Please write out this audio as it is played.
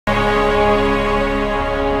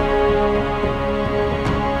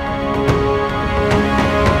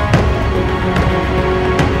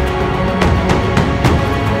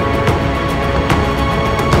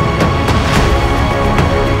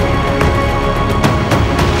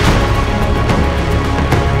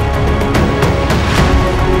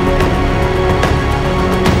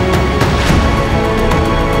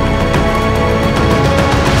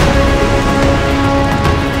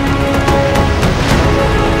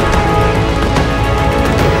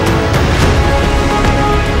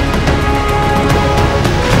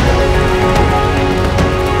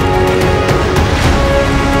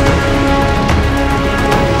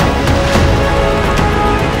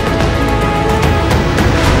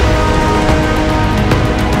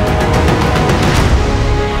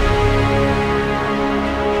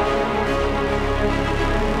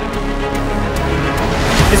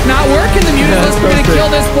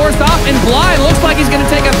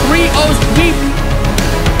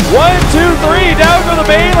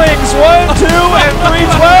And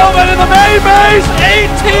 312, and in the main base,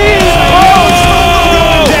 18!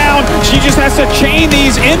 Oh, down. She just has to chain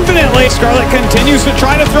these infinitely. Scarlet continues to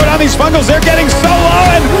try to throw down these fungals. They're getting so low,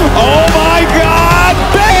 and oh my god!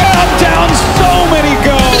 Bam! Down so many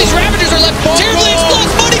goals. These Ravagers are left terribly exposed.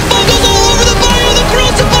 Money fungals all over the bio. The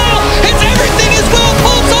crucible. It's everything as well.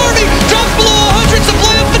 Pulse Army drops below 100.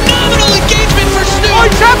 Supply a phenomenal engagement for Stu. Oh,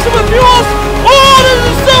 he traps him with mules! Oh, this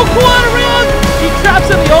is so cool on around! He traps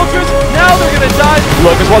in the Ultras. Now they're gonna die.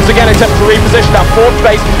 Lucas once again attempts to reposition. That fourth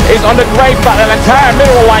base is under grave battle. An entire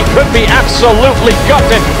mineral line could be absolutely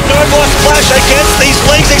gutted. No more splash against these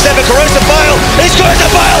leagues except for Corrosive Bile. It's Corrosive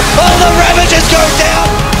Bile! All the Ravagers go down!